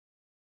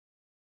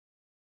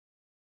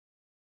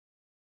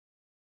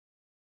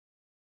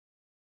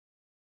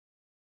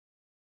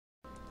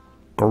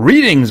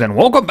Greetings and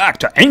welcome back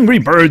to Angry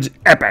Birds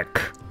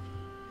Epic.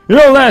 In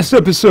our last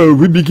episode,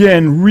 we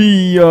began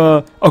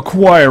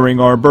acquiring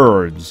our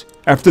birds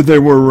after they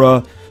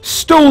were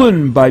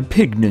stolen by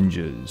pig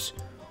ninjas.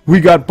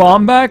 We got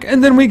Bomb back,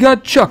 and then we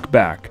got Chuck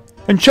back.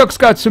 And Chuck's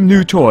got some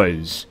new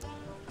toys.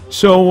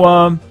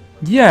 So,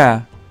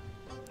 yeah.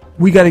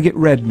 We gotta get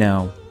Red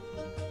now.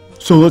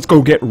 So let's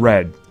go get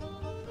Red.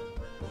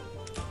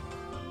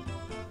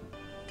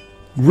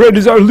 Red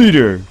is our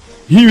leader.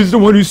 He was the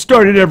one who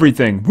started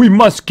everything. We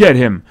must get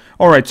him.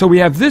 Alright, so we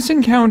have this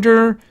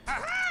encounter,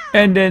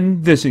 and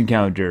then this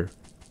encounter.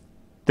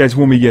 That's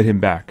when we get him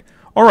back.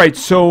 Alright,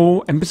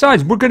 so, and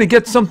besides, we're going to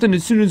get something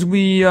as soon as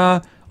we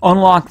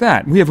unlock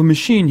that. We have a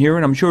machine here,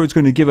 and I'm sure it's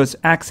going to give us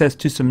access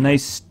to some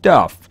nice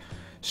stuff.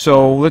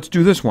 So, let's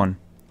do this one.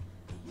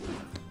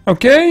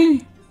 Okay,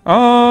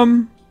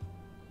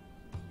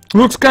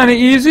 looks kind of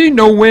easy,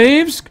 no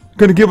waves.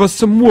 Going to give us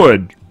some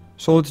wood.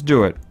 So let's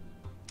do it.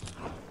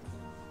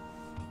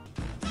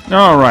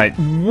 Alright,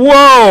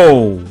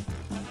 whoa!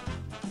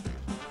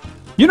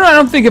 You know, I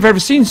don't think I've ever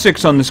seen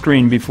 6 on the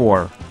screen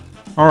before.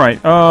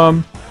 Alright,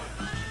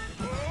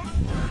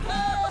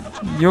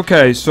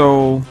 okay,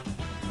 so...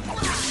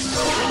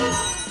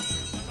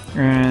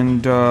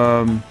 And,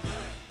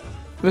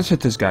 let's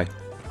hit this guy.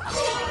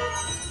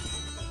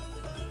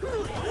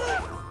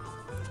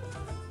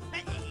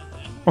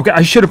 Okay,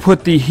 I should have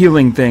put the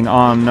healing thing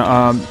on,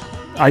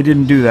 I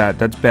didn't do that,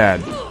 that's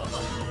bad.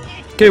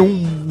 Okay,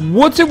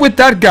 what's it with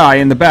that guy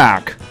in the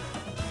back?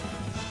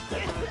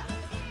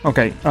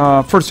 Okay,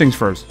 first things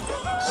first.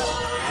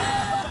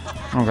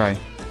 Okay.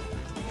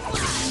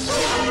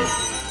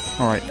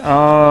 Alright,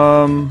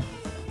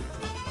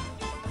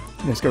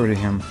 let's get rid of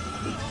him.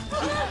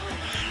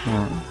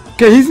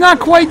 Okay, he's not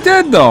quite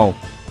dead, though.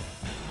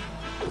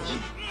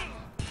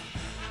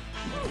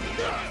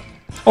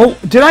 Oh,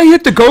 did I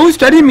hit the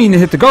ghost? I didn't mean to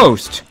hit the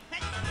ghost.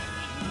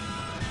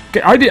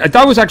 Okay,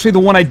 that was actually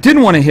the one I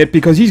didn't want to hit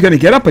because he's going to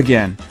get up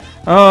again.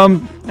 Oh,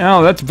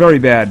 that's very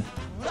bad.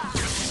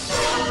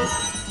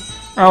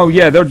 Oh,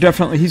 yeah,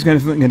 he's going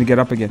to get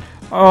up again.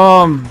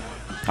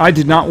 I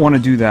did not want to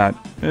do that.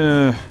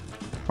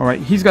 Alright,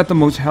 he's got the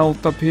most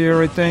health up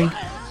here, I think.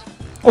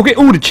 Okay,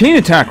 oh, the chain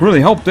attack really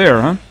helped there,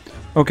 huh?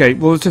 Okay,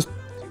 well, let's just...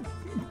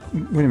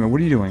 Wait a minute,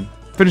 what are you doing?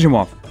 Finish him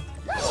off.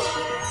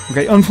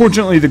 Okay,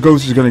 unfortunately, the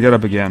ghost is going to get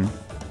up again.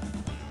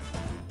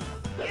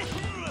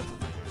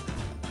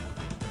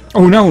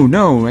 Oh,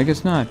 no, I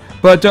guess not.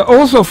 But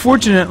also,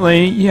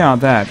 fortunately, yeah,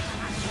 that.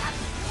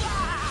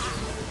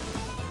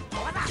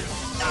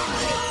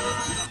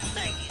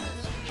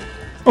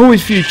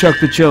 Always feed Chuck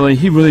the chili.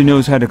 He really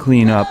knows how to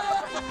clean up.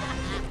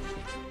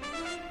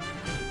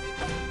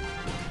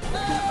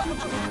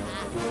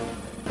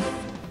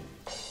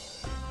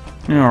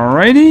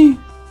 Alrighty.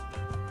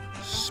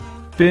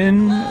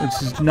 Spin.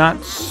 This is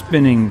not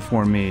spinning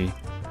for me.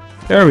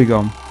 There we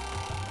go.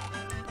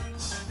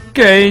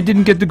 Okay,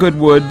 didn't get the good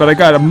wood, but I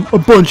got a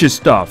bunch of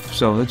stuff,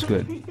 so that's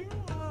good.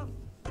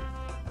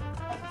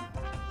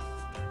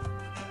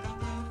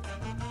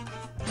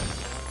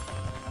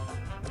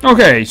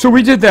 Okay, so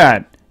we did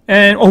that.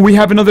 And, oh, we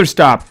have another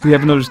stop. We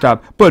have another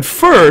stop. But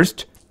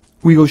first,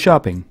 we go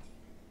shopping.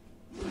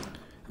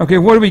 Okay,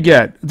 what do we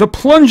get? The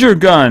plunger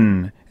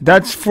gun.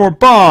 That's for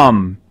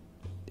bomb.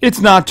 It's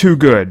not too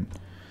good.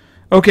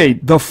 Okay,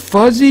 the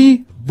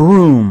fuzzy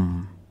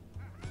broom.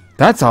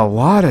 That's a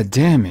lot of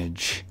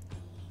damage.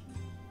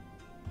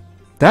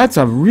 That's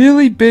a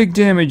really big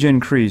damage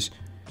increase.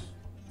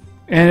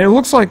 And it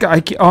looks like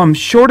I'm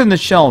short in the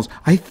shells.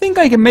 I think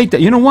I can make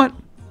that. You know what?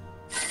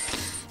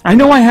 I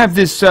know I have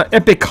this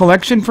epic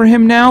collection for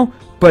him now,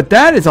 but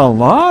that is a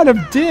lot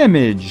of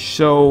damage.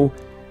 So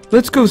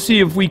let's go see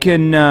if we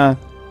can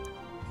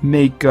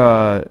make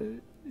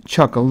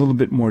Chuck a little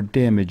bit more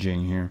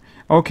damaging here.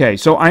 Okay,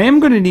 so I am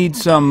going to need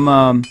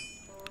some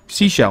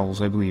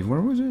seashells, I believe.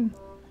 Where was it?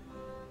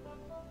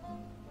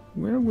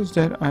 Where was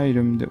that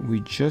item that we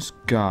just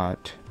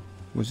got?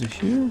 Was it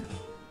here?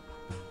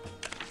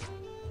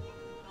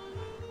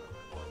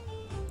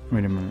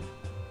 Wait a minute.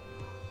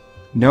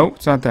 No,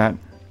 it's not that.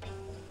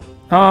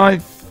 I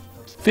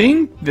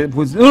think that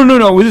was... Oh,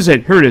 no, what is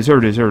it? Here it is.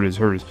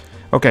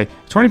 Okay,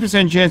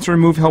 20% chance to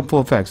remove helpful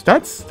effects.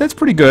 That's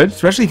pretty good,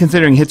 especially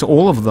considering it hits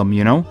all of them,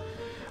 you know?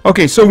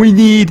 Okay, so we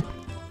need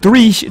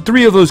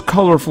three of those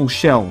colorful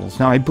shells.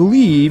 Now, I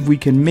believe we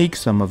can make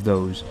some of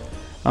those.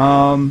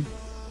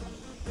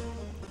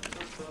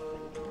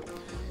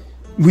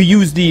 We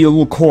use the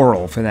little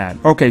coral for that.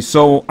 Okay,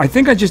 so I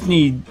think I just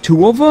need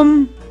 2 of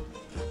them.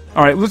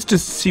 Alright, let's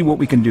just see what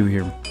we can do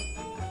here.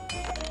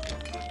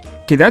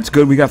 Okay, that's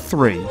good. We got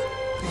 3.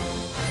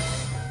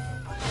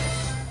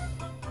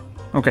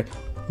 Okay.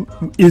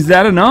 Is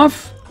that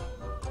enough?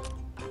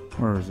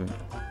 Where is it?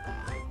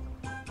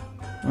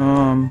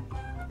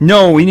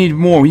 No, we need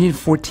more. We need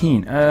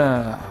 14.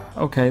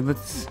 Okay,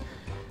 let's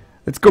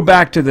go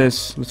back to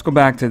this.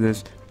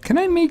 Can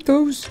I make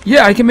those?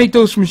 Yeah, I can make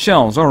those from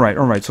shells. Alright,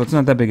 so it's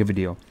not that big of a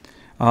deal.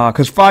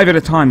 Because 5 at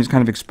a time is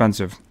kind of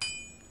expensive.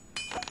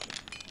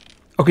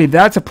 Okay,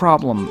 that's a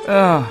problem.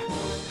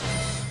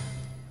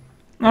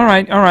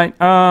 Alright,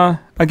 alright.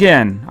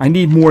 Again, I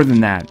need more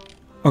than that.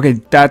 Okay,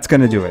 that's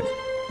gonna do it.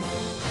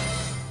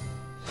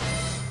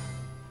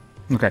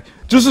 Okay,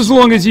 just as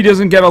long as he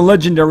doesn't get a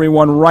legendary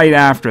one right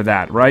after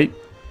that, right?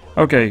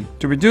 Okay,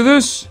 do we do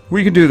this?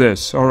 We can do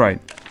this, alright.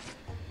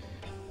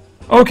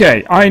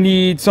 Okay, I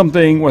need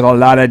something with a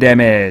lot of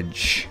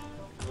damage.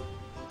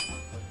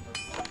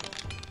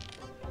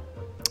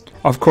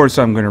 Of course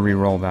I'm gonna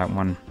re-roll that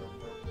one.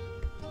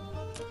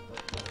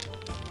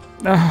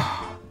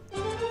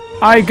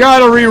 I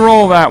gotta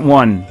re-roll that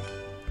one.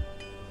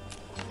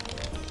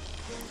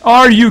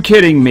 Are you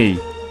kidding me?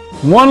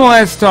 One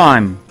last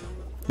time.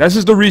 This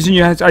is the reason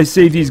I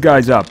save these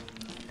guys up.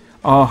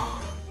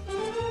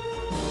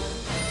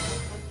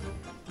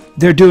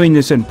 They're doing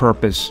this on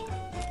purpose.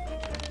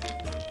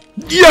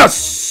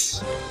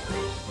 Yes!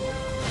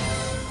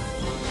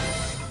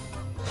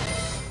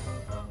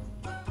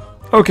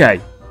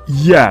 Okay.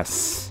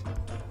 Yes.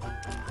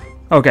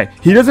 Okay.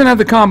 He doesn't have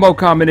the combo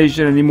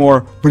combination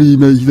anymore, but he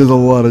does a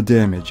lot of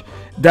damage.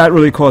 That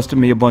really costed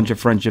me a bunch of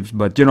friendships,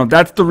 but, you know,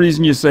 that's the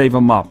reason you save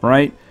him up,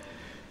 right?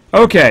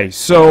 Okay,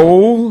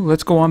 so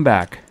let's go on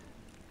back.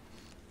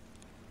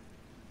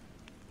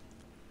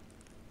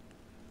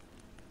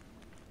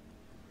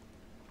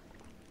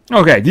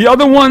 Okay, the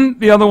other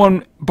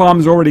one,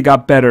 bombs already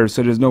got better,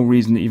 so there's no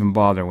reason to even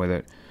bother with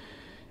it.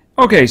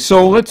 Okay,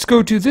 so let's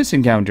go to this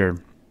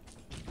encounter.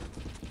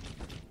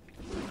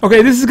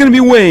 Okay, this is going to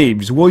be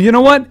waves. Well, you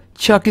know what?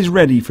 Chuck is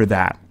ready for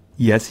that.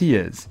 Yes, he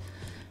is.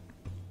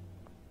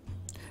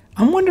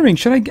 I'm wondering,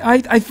 should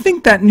I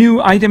think that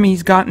new item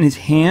he's got in his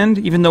hand,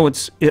 even though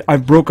I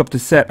broke up the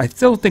set, I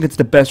still think it's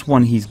the best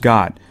one he's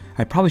got.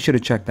 I probably should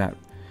have checked that.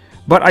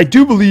 But I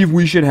do believe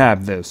we should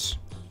have this.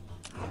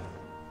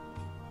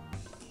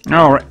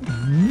 Alright.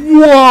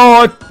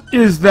 What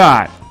is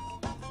that?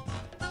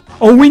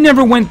 Oh, we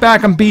never went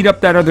back and beat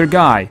up that other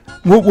guy.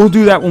 We'll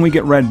do that when we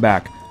get Red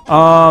back.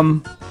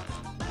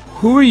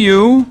 Who are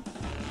you?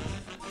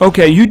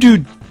 Okay, you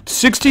do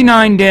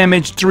 69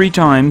 damage 3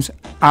 times.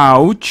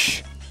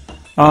 Ouch.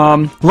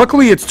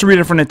 Luckily it's 3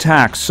 different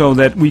attacks so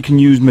that we can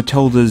use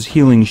Matilda's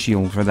healing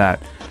shield for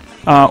that.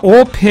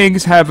 All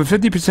pigs have a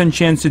 50%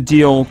 chance to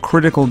deal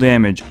critical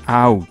damage.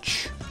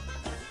 Ouch.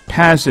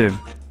 Passive.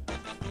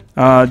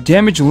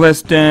 Damage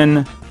less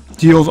than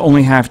deals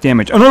only half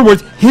damage. In other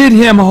words, hit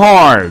him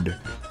hard.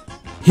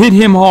 Hit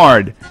him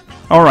hard.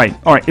 Alright,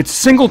 alright. It's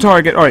single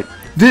target. Alright,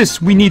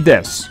 we need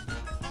this.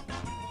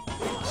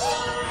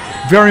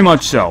 Very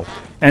much so.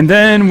 And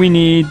then we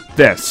need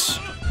this.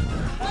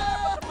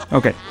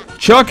 Okay.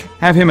 Chuck,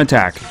 have him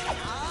attack.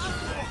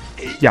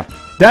 Yeah.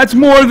 That's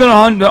more than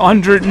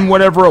 100 and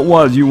whatever it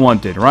was you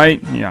wanted,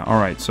 right? Yeah,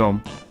 alright,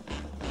 so...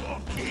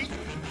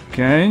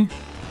 Okay.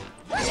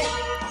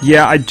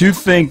 Yeah, I do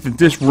think that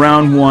this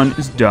round 1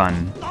 is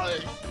done.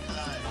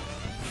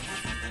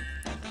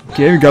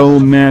 Okay, we got a little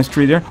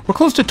mastery there. We're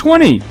close to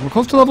 20. We're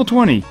close to level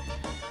 20.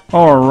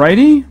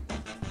 Alrighty.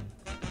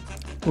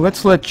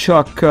 Let's let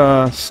Chuck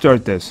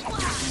start this.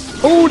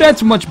 Oh,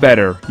 that's much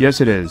better.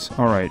 Yes, it is.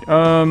 Alright,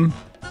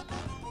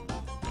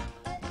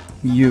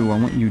 you, I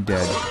want you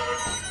dead.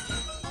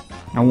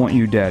 I want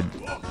you dead.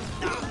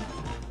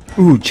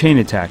 Ooh, chain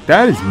attack.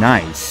 That is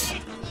nice.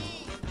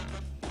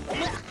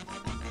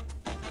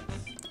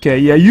 Okay,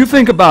 yeah, you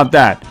think about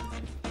that.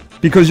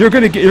 Because you're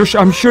gonna get,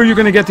 I'm sure you're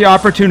gonna get the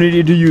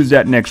opportunity to use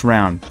that next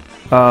round.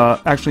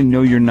 Actually,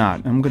 no, you're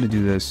not. I'm gonna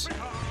do this.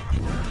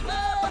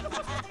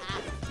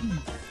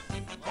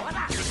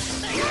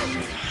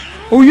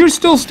 Oh, you're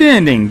still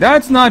standing.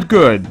 That's not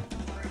good.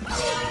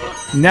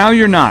 Now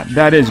you're not.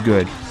 That is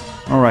good.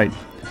 Alright.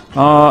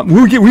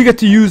 We get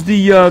to use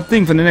the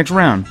thing for the next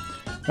round.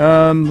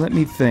 Let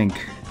me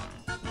think.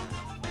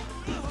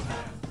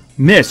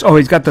 Miss. Oh,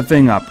 he's got the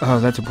thing up. Oh,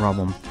 that's a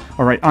problem.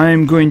 Alright,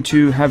 I'm going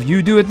to have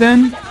you do it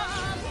then.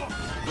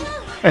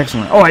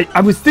 Excellent. Oh,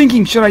 I was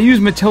thinking, should I use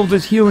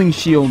Matilda's healing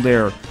shield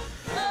there?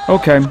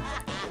 Okay.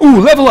 Ooh,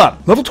 level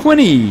up. Level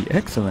 20.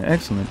 Excellent,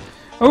 excellent.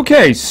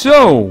 Okay,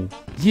 so,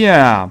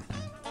 yeah.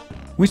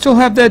 We still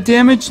have that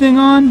damage thing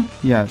on?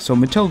 Yeah, so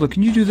Matilda,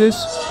 can you do this?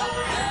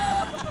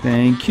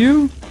 Thank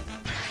you.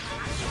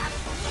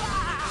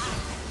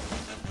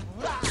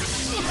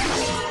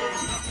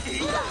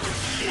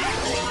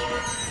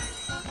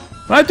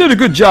 I did a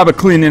good job of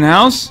cleaning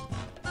house.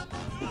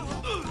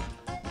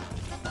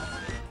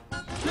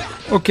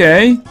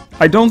 Okay.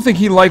 I don't think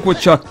he liked what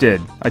Chuck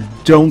did. I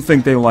don't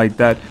think they liked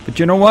that. But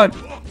you know what?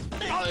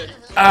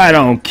 I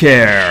don't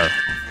care.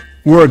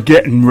 We're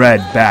getting Red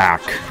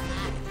back.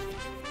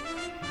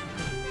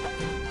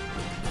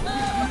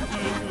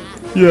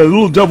 Yeah, the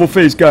little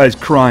double-faced guy's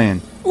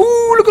crying.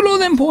 Ooh, look at all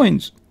them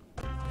points.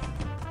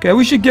 Okay,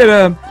 we should get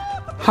a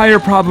higher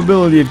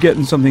probability of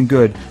getting something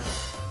good.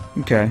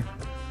 Okay.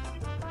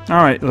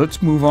 Alright,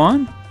 let's move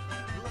on.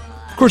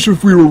 Of course,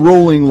 if we were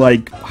rolling,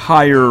 like,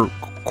 higher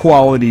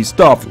quality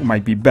stuff, it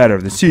might be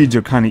better. The seeds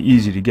are kind of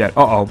easy to get.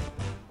 Uh-oh.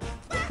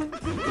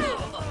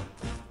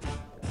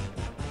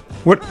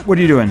 What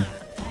are you doing?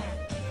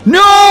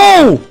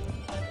 No!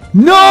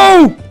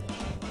 No!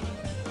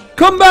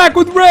 Come back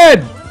with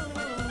Red!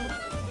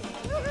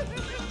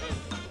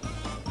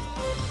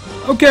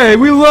 Okay,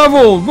 we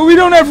leveled, but we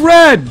don't have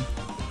red.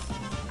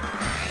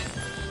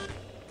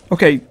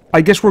 Okay,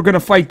 I guess we're gonna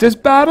fight this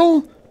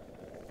battle?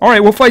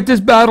 Alright, we'll fight this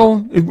battle.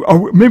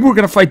 Maybe we're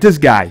gonna fight this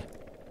guy.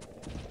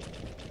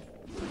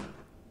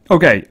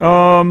 Okay,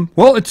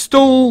 well, it's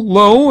still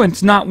low, and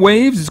it's not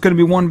waves. It's gonna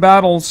be one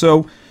battle,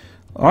 so...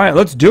 Alright,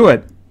 let's do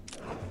it.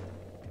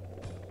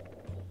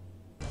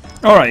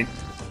 Alright.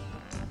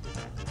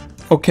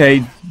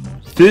 Okay,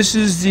 this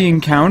is the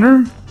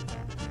encounter?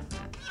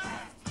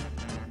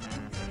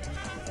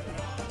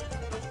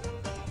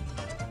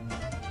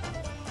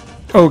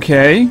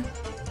 Okay.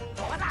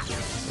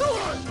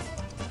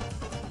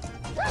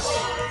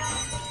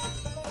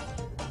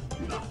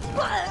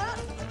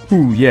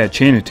 Ooh, yeah,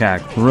 chain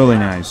attack. Really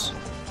nice.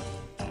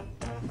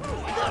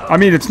 I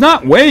mean, it's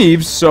not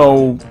waves,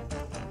 so...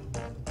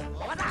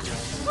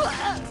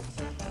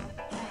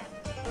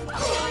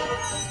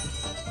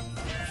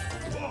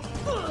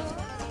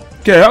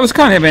 Okay, that was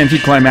kind of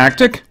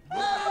anticlimactic.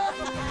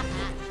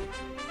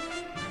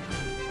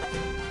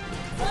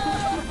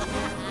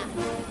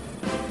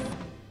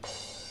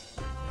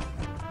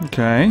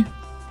 Okay.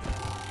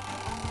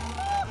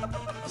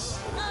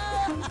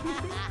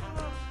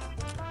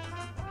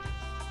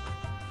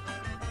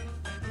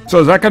 So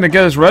is that gonna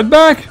get us red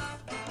back?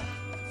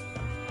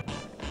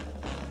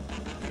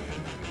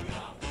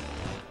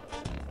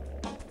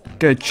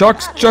 Okay,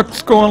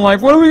 Chuck's going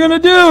like, what are we gonna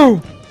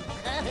do?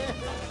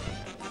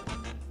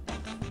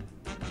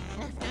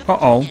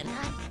 Uh-oh.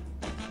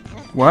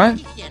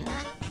 What?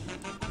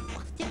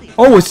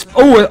 Oh, it's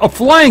a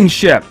flying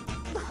ship.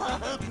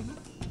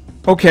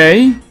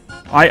 Okay.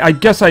 I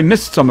guess I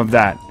missed some of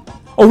that.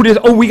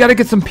 Oh, we gotta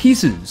get some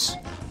pieces.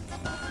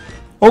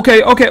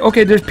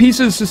 Okay, there's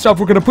pieces and stuff.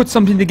 We're gonna put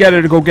something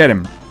together to go get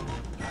him.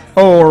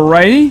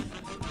 Alrighty.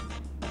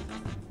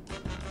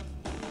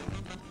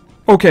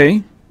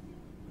 Okay.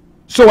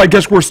 So I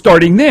guess we're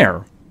starting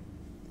there.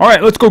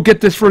 Alright, let's go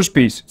get this first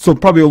piece. So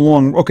probably a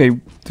long... Okay,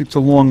 it's a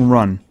long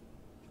run.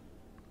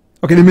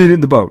 Okay, they made it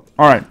in the boat.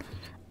 Alright.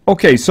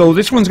 Okay, so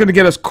this one's gonna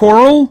get us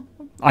coral.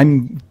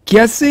 I'm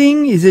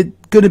guessing... Is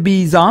it gonna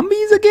be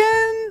zombies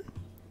again?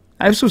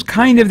 This was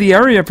kind of the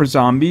area for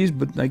zombies,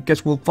 but I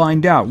guess we'll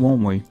find out,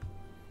 won't we?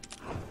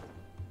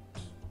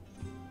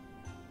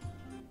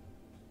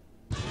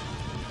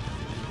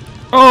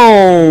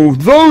 Oh,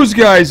 those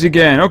guys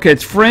again. Okay,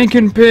 it's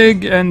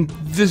Frankenpig and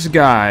this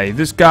guy.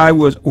 This guy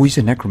was... Oh, he's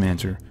a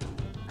necromancer.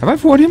 Have I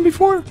fought him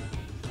before?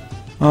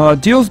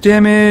 Deals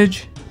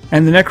damage,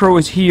 and the necro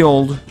is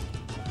healed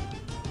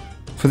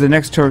for the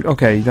next turn.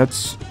 Okay,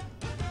 that's...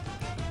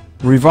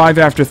 Revive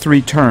after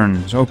 3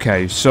 turns.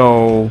 Okay,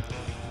 so...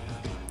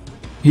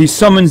 He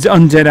summons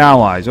undead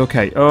allies.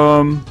 Okay,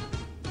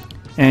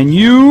 and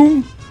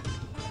you...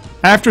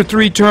 After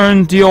 3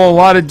 turns, deal a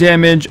lot of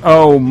damage.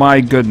 Oh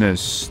my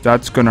goodness.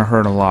 That's gonna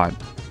hurt a lot.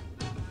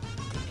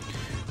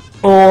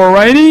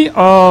 Alrighty,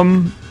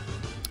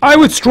 I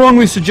would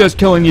strongly suggest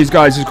killing these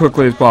guys as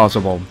quickly as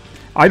possible.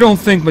 I don't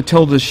think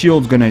Matilda's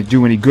shield's gonna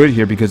do any good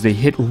here because they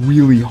hit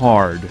really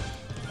hard.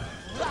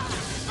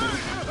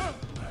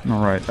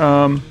 Alright,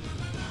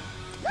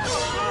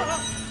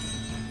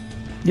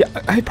 yeah,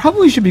 I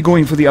probably should be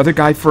going for the other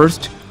guy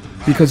first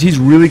because he's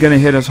really gonna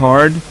hit us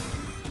hard.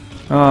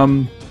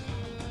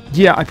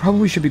 Yeah, I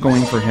probably should be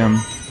going for him.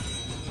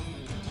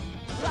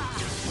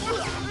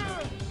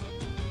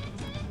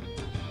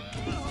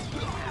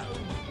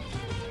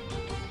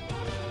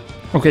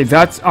 Okay,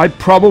 I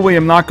probably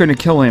am not going to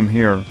kill him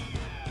here.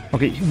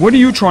 Okay, what are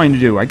you trying to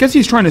do? I guess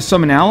he's trying to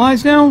summon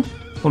allies now?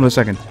 Hold on a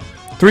second.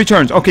 3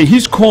 turns. Okay,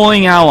 he's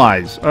calling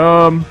allies.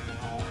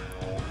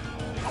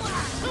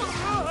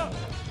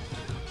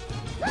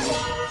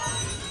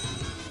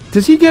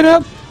 Does he get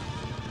up?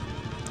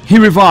 He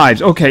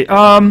revives. Okay,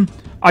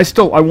 I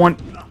don't want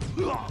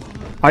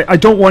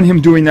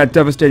him doing that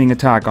devastating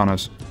attack on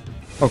us.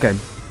 Okay.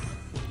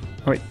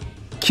 Alright.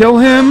 Kill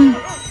him.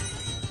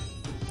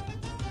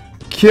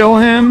 Kill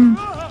him.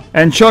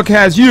 And Chuck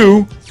has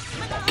you.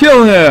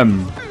 Kill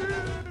him.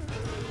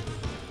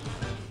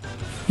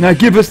 Now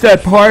give us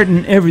that part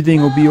and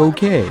everything will be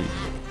okay.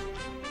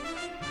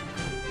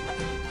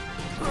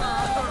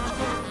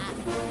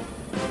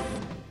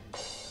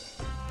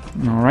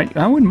 Alright,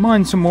 I wouldn't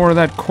mind some more of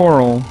that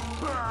coral.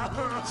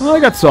 Well, I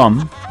got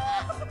some.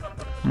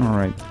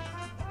 Alright.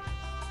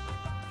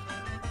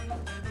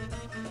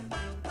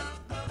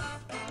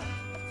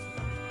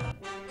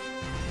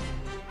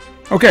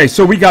 Okay,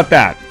 so we got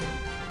that.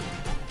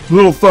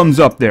 Little thumbs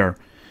up there.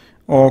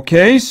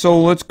 Okay,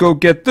 so let's go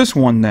get this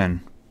one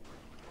then.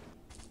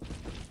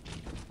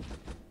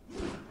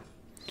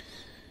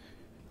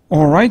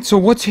 Alright, so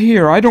what's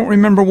here? I don't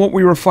remember what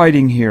we were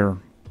fighting here.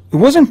 It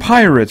wasn't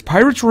pirates.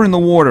 Pirates were in the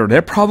water.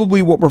 They're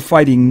probably what we're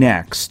fighting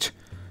next.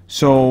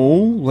 So,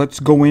 let's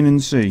go in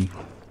and see.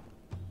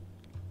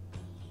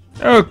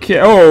 Okay,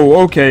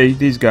 oh, okay,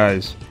 these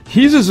guys.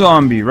 He's a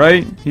zombie,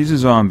 right? He's a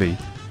zombie.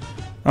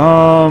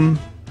 2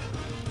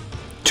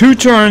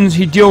 turns,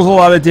 he deals a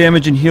lot of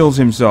damage and heals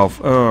himself.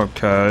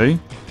 Okay.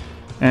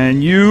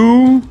 And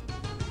you...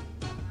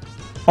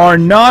 are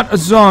not a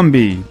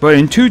zombie, but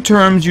in 2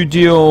 turns you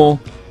deal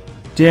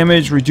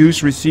damage,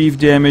 reduce, receive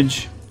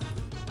damage.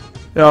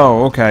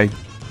 Oh, okay.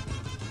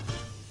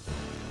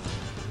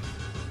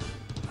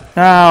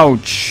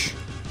 Ouch.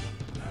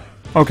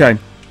 Okay.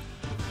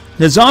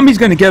 The zombie's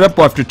gonna get up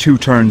after 2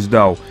 turns,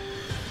 though.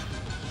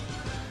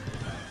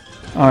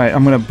 Alright,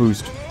 I'm gonna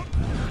boost.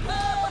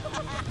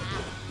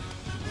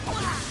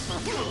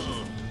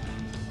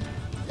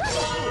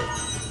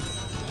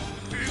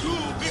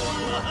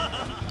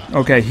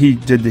 Okay, he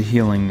did the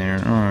healing there.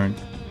 Alright.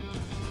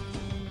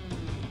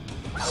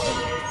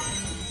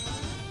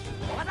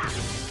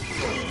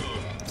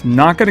 It's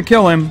not gonna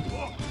kill him.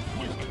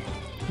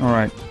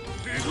 Alright.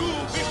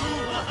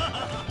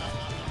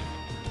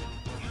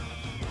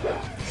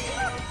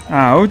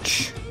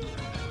 Ouch.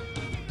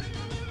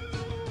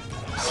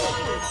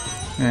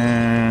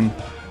 And...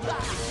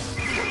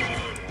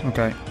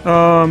 okay.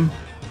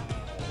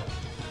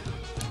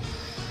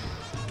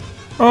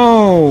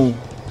 Oh...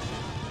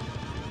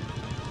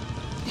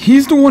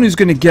 he's the one who's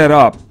gonna get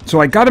up, so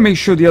I gotta make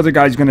sure the other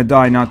guy's gonna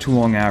die not too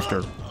long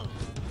after.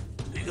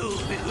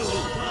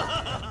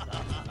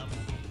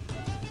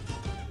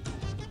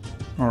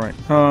 Alright,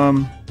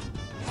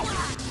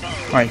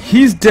 alright,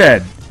 he's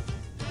dead.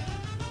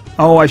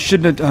 Oh, I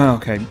shouldn't have...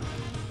 okay.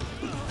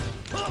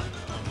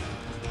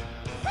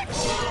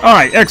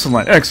 Alright,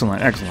 excellent,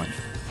 excellent, excellent.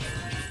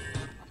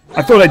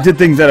 I thought I did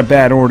things out of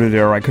bad order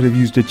there. I could have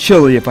used a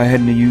chili if I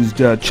hadn't used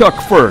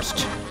Chuck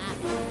first.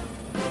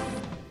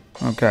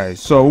 Okay,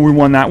 so we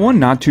won that one.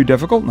 Not too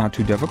difficult, not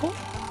too difficult.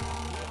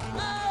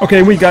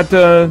 Okay, we got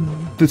the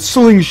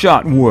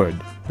slingshot wood.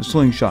 The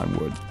slingshot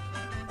wood.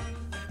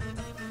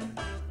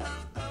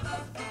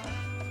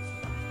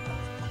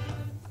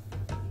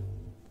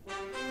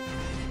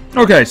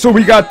 Okay, so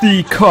we got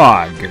the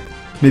cog.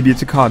 Maybe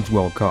it's a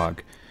Cogswell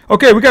cog.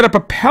 Okay, we got a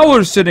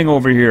propeller sitting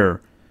over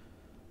here.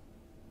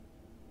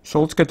 So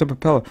let's get the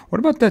propeller. What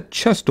about that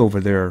chest over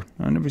there?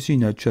 I've never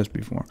seen that chest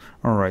before.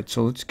 Alright,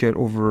 so let's get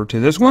over to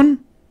this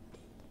one.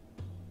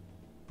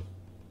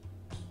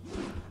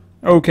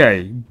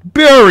 Okay,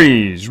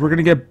 berries! We're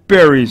gonna get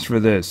berries for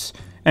this.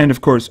 And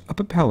of course, a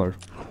propeller.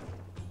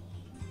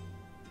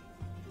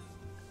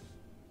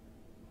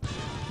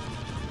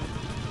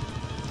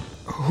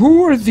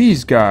 Who are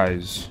these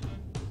guys?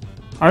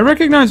 I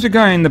recognize the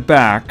guy in the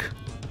back.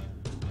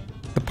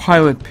 The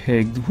pilot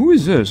pig. Who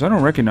is this? I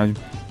don't recognize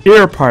him.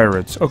 Air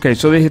pirates. Okay,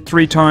 so they hit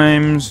 3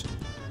 times.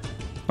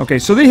 Okay,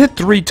 so they hit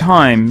 3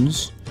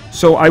 times.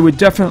 So I would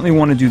definitely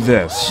want to do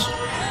this.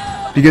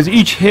 Because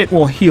each hit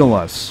will heal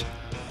us.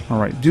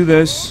 Alright, do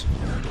this.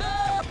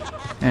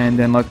 And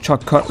then let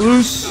Chuck cut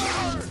loose.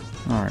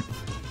 Alright.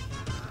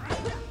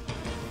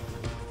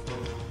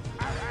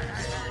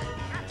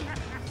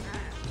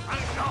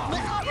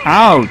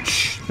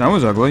 Ouch! That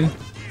was ugly.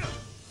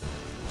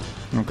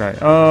 Okay,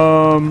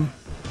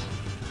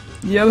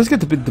 yeah, let's get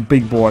the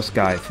big boss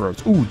guy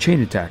first. Ooh,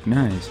 chain attack,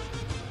 nice.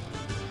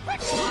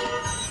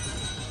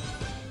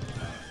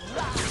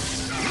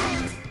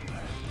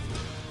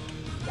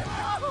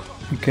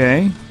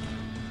 Okay.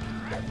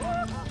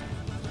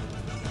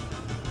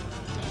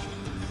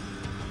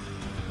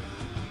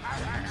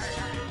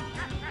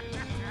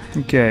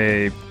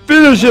 Okay,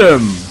 finish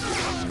him!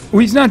 Oh,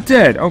 he's not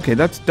dead. Okay,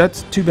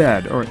 that's too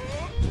bad. All right.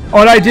 Oh,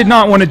 and I did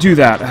not want to do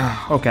that.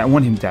 Okay, I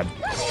want him dead.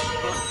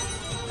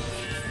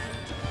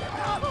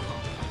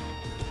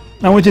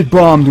 I wanted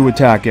bomb to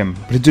attack him,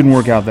 but it didn't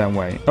work out that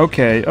way.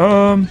 Okay,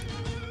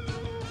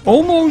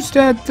 almost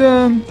at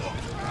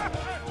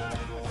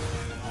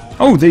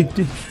oh, they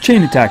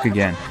chain attack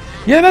again.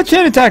 Yeah, that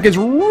chain attack is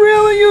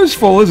really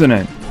useful, isn't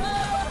it?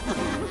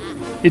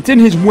 It's in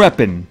his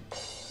weapon.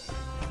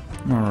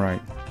 All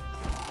right.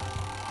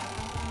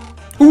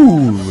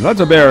 Ooh, lots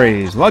of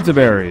berries, lots of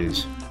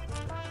berries.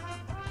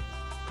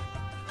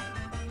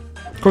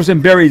 Of course,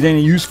 them berries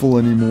ain't useful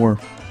anymore.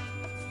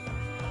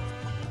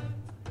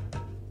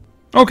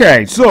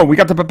 Okay, so we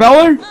got the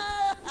propeller.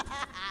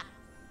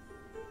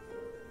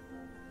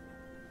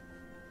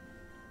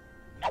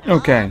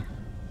 Okay.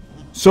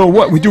 So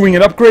what, we're doing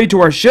an upgrade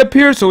to our ship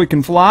here so it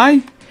can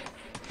fly?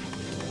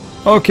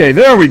 Okay,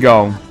 there we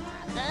go.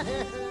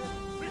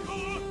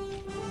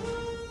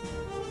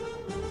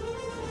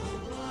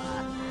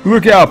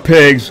 Look out,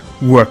 pigs.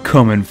 We're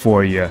coming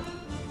for you.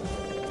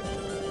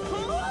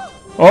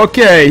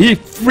 Okay, he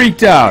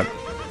freaked out.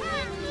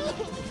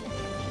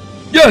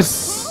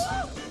 Yes!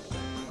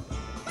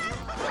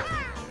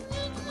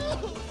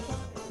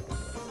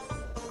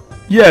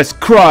 Yes,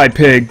 cry,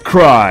 pig,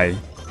 cry.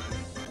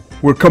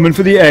 We're coming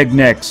for the egg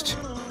next.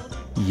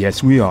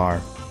 Yes, we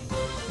are.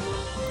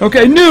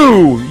 Okay,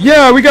 new!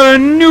 Yeah, we got a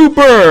new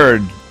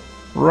bird!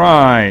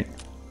 Right.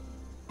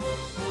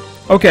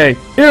 Okay,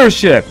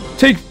 airship.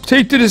 Take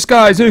to the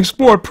skies and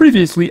explore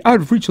previously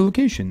out-of-reach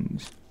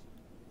locations.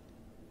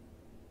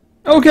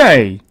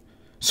 Okay.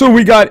 So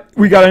we got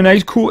a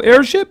nice cool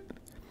airship.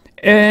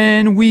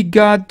 And we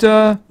got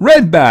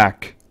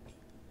Redback.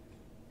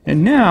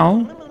 And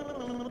now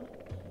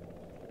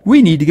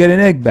we need to get an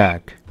egg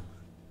back.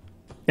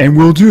 And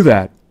we'll do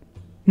that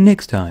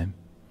next time.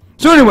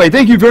 So anyway,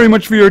 thank you very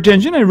much for your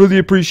attention. I really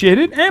appreciate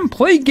it. And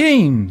play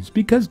games,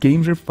 because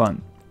games are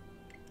fun.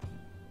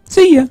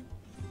 See ya.